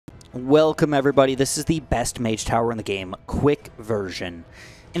Welcome everybody, this is the best mage tower in the game, quick version.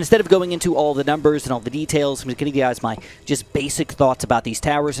 And instead of going into all the numbers and all the details, I'm just giving you guys my just basic thoughts about these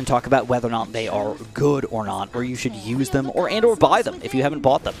towers and talk about whether or not they are good or not, or you should use them or buy them if you haven't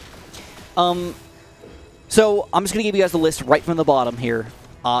bought them. So I'm just going to give you guys the list right from the bottom here.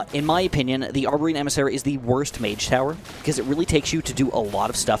 In my opinion, the Arborine Emissary is the worst mage tower because it really takes you to do a lot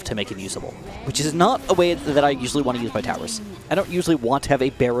of stuff to make it usable, which is not a way that I usually want to use my towers. I don't usually want to have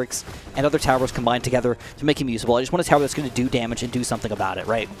a barracks and other towers combined together to make him usable. I just want a tower that's going to do damage and do something about it,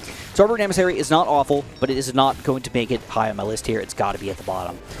 right? So Arborine Emissary is not awful, but it is not going to make it high on my list here. It's got to be at the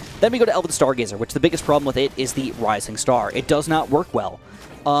bottom. Then we go to Elven Stargazer, which the biggest problem with it is the Rising Star. It does not work well.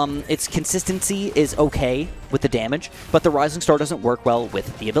 Its consistency is okay with the damage, but the Rising Star doesn't work well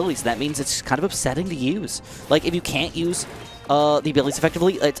with the abilities. That means it's kind of upsetting to use. Like, if you can't use the abilities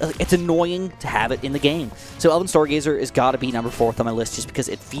effectively, it's annoying to have it in the game. So Elven Stargazer has got to be number 4 on my list just because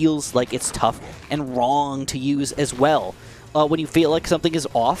it feels like it's tough and wrong to use as well. When you feel like something is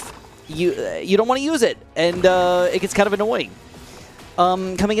off, you don't want to use it, and it gets kind of annoying.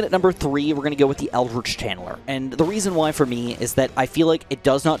 Coming in at number 3, we're going to go with the Eldritch Channeler. And the reason why for me is that I feel like it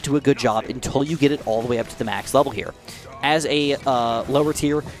does not do a good job until you get it all the way up to the max level here. As a lower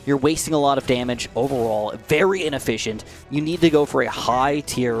tier, you're wasting a lot of damage overall, very inefficient. You need to go for a high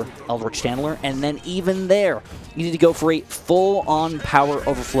tier Eldritch Channeler, and then even there, you need to go for a full-on power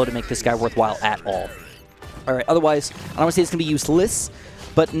overflow to make this guy worthwhile at all. Alright, otherwise, I don't want to say it's going to be useless,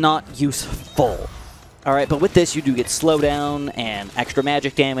 but not useful. Alright, but with this, you do get slowdown and extra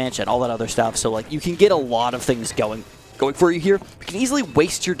magic damage and all that other stuff, so like you can get a lot of things going for you here. You can easily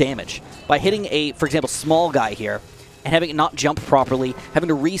waste your damage by hitting a, for example, small guy here and having it not jump properly, having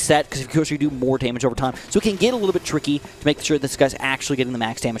to reset because of course you do more damage over time. So it can get a little bit tricky to make sure this guy's actually getting the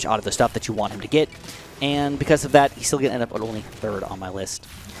max damage out of the stuff that you want him to get, and because of that, he's still going to end up at only 3rd on my list.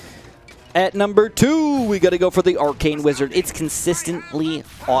 At number 2, we got to go for the Arcane Wizard. It's consistently,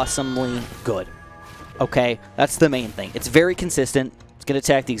 awesomely good. Okay, that's the main thing. It's very consistent. It's going to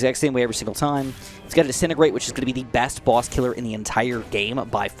attack the exact same way every single time. It's got a Disintegrate, which is going to be the best boss killer in the entire game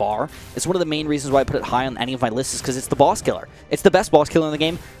by far. It's one of the main reasons why I put it high on any of my lists is because it's the boss killer. It's the best boss killer in the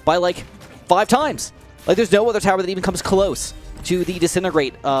game by like 5 times. Like there's no other tower that even comes close to the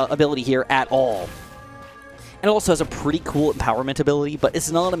Disintegrate ability here at all. And it also has a pretty cool empowerment ability, but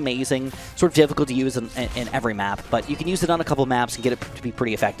it's not amazing. Sort of difficult to use in every map, but you can use it on a couple maps and get it to be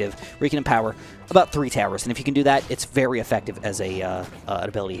pretty effective, where you can empower about 3 towers. And if you can do that, it's very effective as an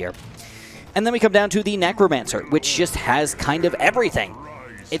ability here. And then we come down to the Necromancer, which just has kind of everything.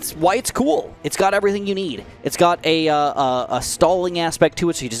 It's why it's cool. It's got everything you need. It's got a stalling aspect to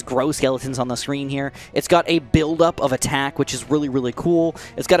it, so you just grow skeletons on the screen here. It's got a build-up of attack, which is really, really cool.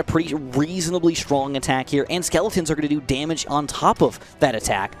 It's got a pretty reasonably strong attack here, and skeletons are going to do damage on top of that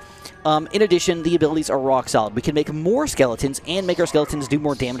attack. In addition, the abilities are rock solid. We can make more skeletons and make our skeletons do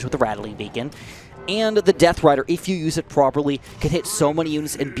more damage with the Rattling Beacon. And the Death Rider, if you use it properly, can hit so many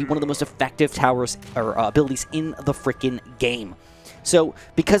units and be one of the most effective towers or abilities in the freaking game. So,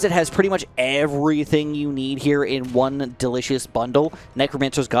 because it has pretty much everything you need here in one delicious bundle,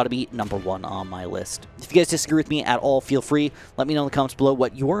 Necromancer's got to be number 1 on my list. If you guys disagree with me at all, feel free. Let me know in the comments below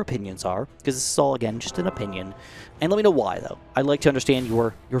what your opinions are, because this is all, again, just an opinion. And let me know why, though. I'd like to understand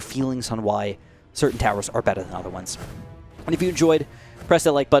your feelings on why certain towers are better than other ones. And if you enjoyed, press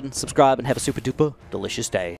that like button, subscribe, and have a super duper delicious day.